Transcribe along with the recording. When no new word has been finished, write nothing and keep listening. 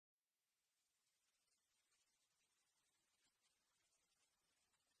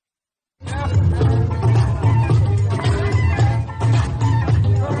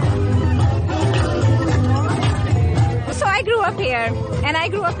dear. And I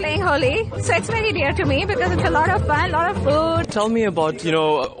grew up playing Holi, so it's very dear to me because it's a lot of fun, a lot of food. Tell me about,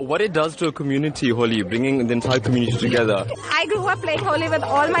 what it does to a community, Holi, bringing the entire community together. I grew up playing Holi with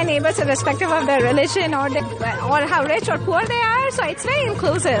all my neighbors irrespective of their religion or how rich or poor they are, so it's very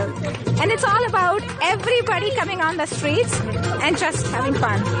inclusive. And it's all about everybody coming on the streets and just having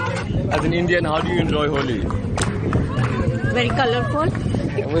fun. As an Indian, how do you enjoy Holi? Very colorful.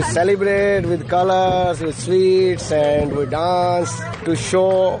 We celebrate with colors, with sweets, and we dance to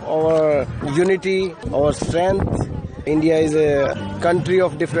show our unity, our strength. India is a country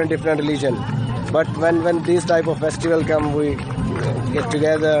of different religion. But when this type of festival come, we get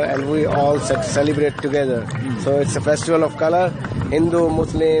together and we all celebrate together. So it's a festival of color. Hindu,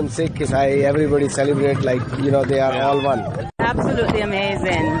 Muslim, Sikh, Isai, everybody celebrate like, they are all one. Absolutely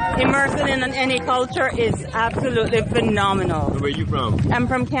amazing. Immersing in any culture is absolutely phenomenal. Where are you from? I'm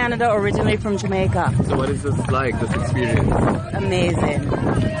from Canada, originally from Jamaica. So what is this like, this experience? Amazing.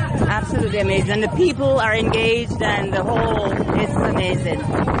 Absolutely amazing. The people are engaged and the whole, it's amazing.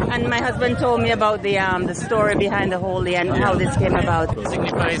 And my husband told me about the story behind the Holi and how this came about. It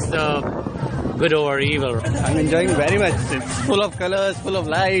signifies the good or evil. I'm enjoying very much. It's full of colors, full of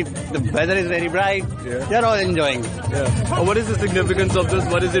light. The weather is very bright. Yeah. They're all enjoying. Yeah. What is the significance of this?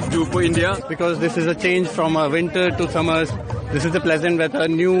 What does it do for India? Because this is a change from winter to summers. This is the pleasant weather,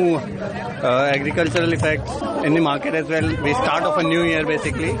 new agricultural effects in the market as well. We start off a new year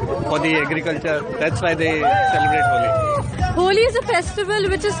basically for the agriculture. That's why they celebrate Holi. Holi is a festival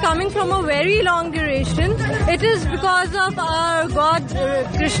which is coming from a very long duration. It is because of our god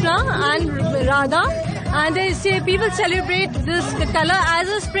Krishna and Radha. And they say people celebrate this color as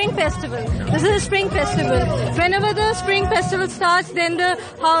a spring festival. This is a spring festival. Whenever the spring festival starts, then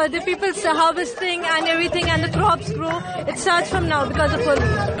the people's harvesting and everything and the crops grow. It starts from now because of Holi.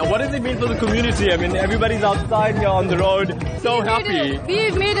 Now what does it mean for the community? I mean, everybody's outside here on the road, so happy.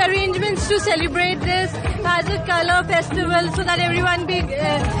 We've made arrangements to celebrate this as a color festival so that everyone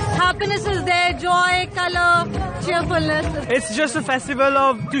happiness is there, joy, color, cheerfulness. It's just a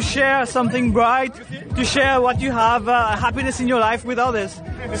festival to share something bright, to share what you have, happiness in your life with others.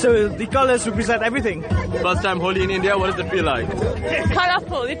 So the colors represent everything. First time Holi in India, what does it feel like?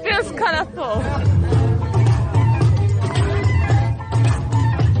 Colorful. It feels colorful.